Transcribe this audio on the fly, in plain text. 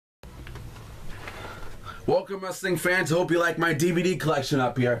Welcome, wrestling fans. Hope you like my DVD collection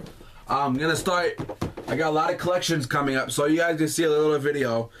up here. I'm gonna start. I got a lot of collections coming up, so you guys can see a little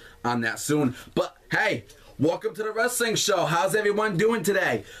video on that soon. But hey, welcome to the wrestling show. How's everyone doing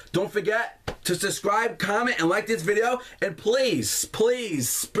today? Don't forget to subscribe, comment, and like this video. And please, please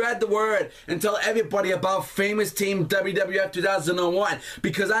spread the word and tell everybody about Famous Team WWF 2001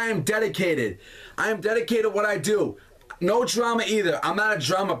 because I am dedicated. I am dedicated to what I do. No drama either. I'm not a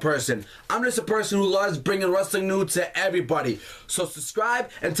drama person. I'm just a person who loves bringing wrestling news to everybody. So subscribe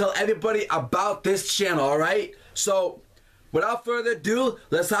and tell everybody about this channel, alright? So, without further ado,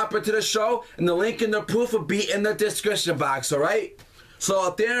 let's hop into the show. And the link and the proof will be in the description box, alright? So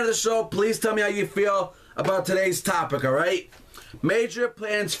at the end of the show, please tell me how you feel about today's topic, alright? Major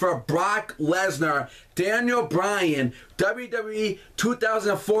plans for Brock Lesnar, Daniel Bryan, WWE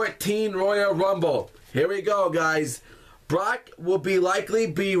 2014 Royal Rumble. Here we go, guys. Brock will likely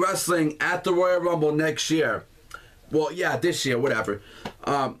be wrestling at the Royal Rumble next year. Well, yeah, this year, whatever.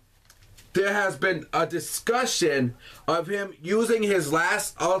 There has been a discussion of him using his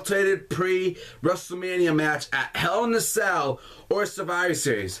last alternated pre-WrestleMania match at Hell in a Cell or Survivor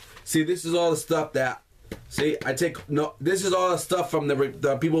Series. See, this is all the stuff that... See, this is all the stuff from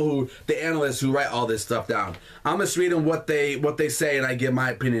the people the analysts who write all this stuff down. I'm just reading what they say and I give my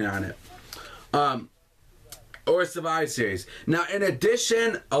opinion on it. Or Survivor Series. Now, in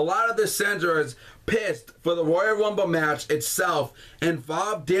addition, a lot of the senators pissed for the Royal Rumble match itself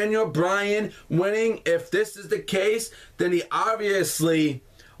involved Daniel Bryan winning. If this is the case, then he obviously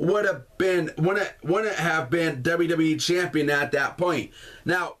wouldn't have been WWE champion at that point.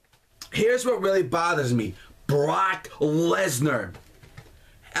 Now, here's what really bothers me. Brock Lesnar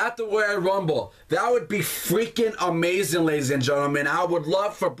at the Royal Rumble. That would be freaking amazing, ladies and gentlemen. I would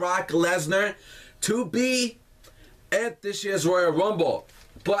love for Brock Lesnar to be at this year's Royal Rumble.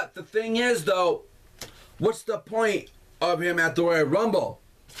 But the thing is, though, what's the point of him at the Royal Rumble?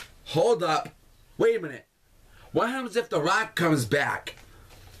 Hold up. Wait a minute. What happens if The Rock comes back?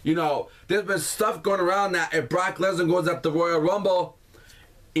 You know, there's been stuff going around that if Brock Lesnar goes at the Royal Rumble,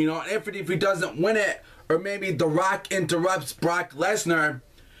 you know, if he doesn't win it, or maybe The Rock interrupts Brock Lesnar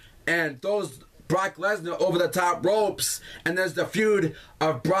and those Brock Lesnar over the top ropes, and there's the feud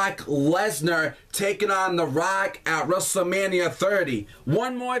of Brock Lesnar taking on The Rock at WrestleMania 30.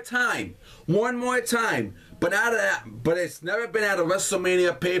 One more time. But out of that, but it's never been at a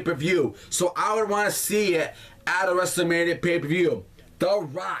WrestleMania pay-per-view. So I would want to see it at a WrestleMania pay-per-view. The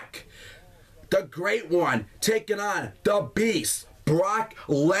Rock, the Great One, taking on the Beast, Brock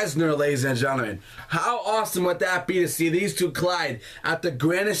Lesnar, ladies and gentlemen. How awesome would that be to see these two collide at the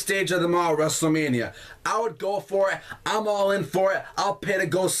grandest stage of them all, WrestleMania? I would go for it. I'm all in for it. I'll pay to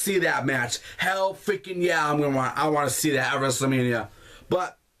go see that match. Hell freaking yeah, I want to see that at WrestleMania.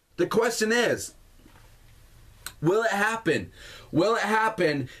 But the question is, will it happen? Will it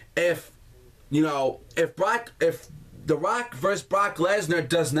happen if, you know, if The Rock versus Brock Lesnar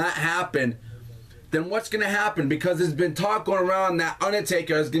does not happen? Then what's going to happen? Because there's been talk going around that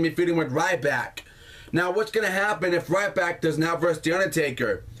Undertaker is going to be feuding with Ryback. Now, what's going to happen if Ryback does not versus The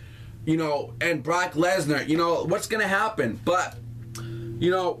Undertaker? You know, and Brock Lesnar. You know, what's going to happen? But,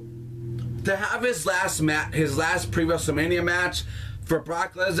 you know, to have his last pre-WrestleMania match for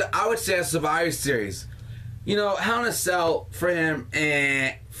Brock Lesnar, I would say a Survivor Series. You know, Hell in a Cell for him,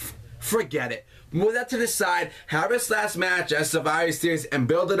 forget it. Move that to the side, have his last match at Survivor Series, and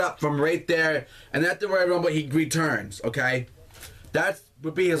build it up from right there. And at the Royal Rumble, he returns, okay? That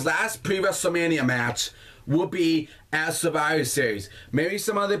would be his last pre-WrestleMania match, will be at Survivor Series. Maybe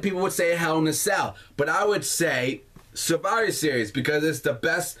some other people would say Hell in a Cell, but I would say Survivor Series because it's the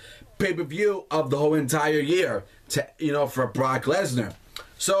best pay-per-view of the whole entire year, for Brock Lesnar.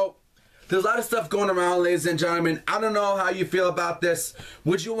 So, there's a lot of stuff going around, ladies and gentlemen. I don't know how you feel about this.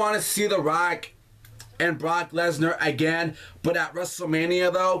 Would you want to see The Rock and Brock Lesnar again, but at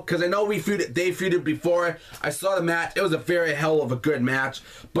WrestleMania though? Because I know they feuded before. I saw the match. It was a very hell of a good match.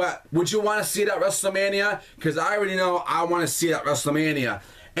 But would you want to see it at WrestleMania? Because I already know I want to see it at WrestleMania.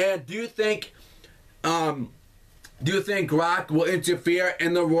 And do you think Rock will interfere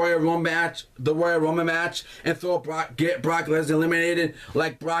in the Royal Rumble match, and get Brock Lesnar eliminated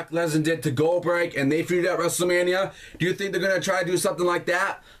like Brock Lesnar did to Goldberg and they feuded at WrestleMania? Do you think they're going to try to do something like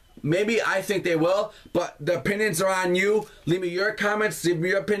that? Maybe. I think they will, but the opinions are on you. Leave me your comments, leave me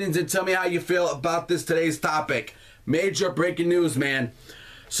your opinions, and tell me how you feel about today's topic. Major breaking news, man.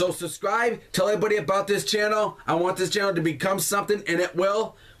 So subscribe, tell everybody about this channel. I want this channel to become something, and it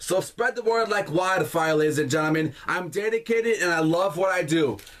will. So spread the word like wildfire, ladies and gentlemen. I'm dedicated, and I love what I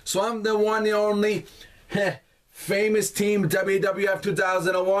do. So I'm the one, the only famous team WWF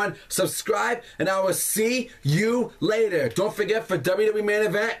 2001. Subscribe, and I will see you later. Don't forget for WWE Main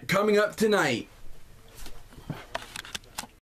Event coming up tonight.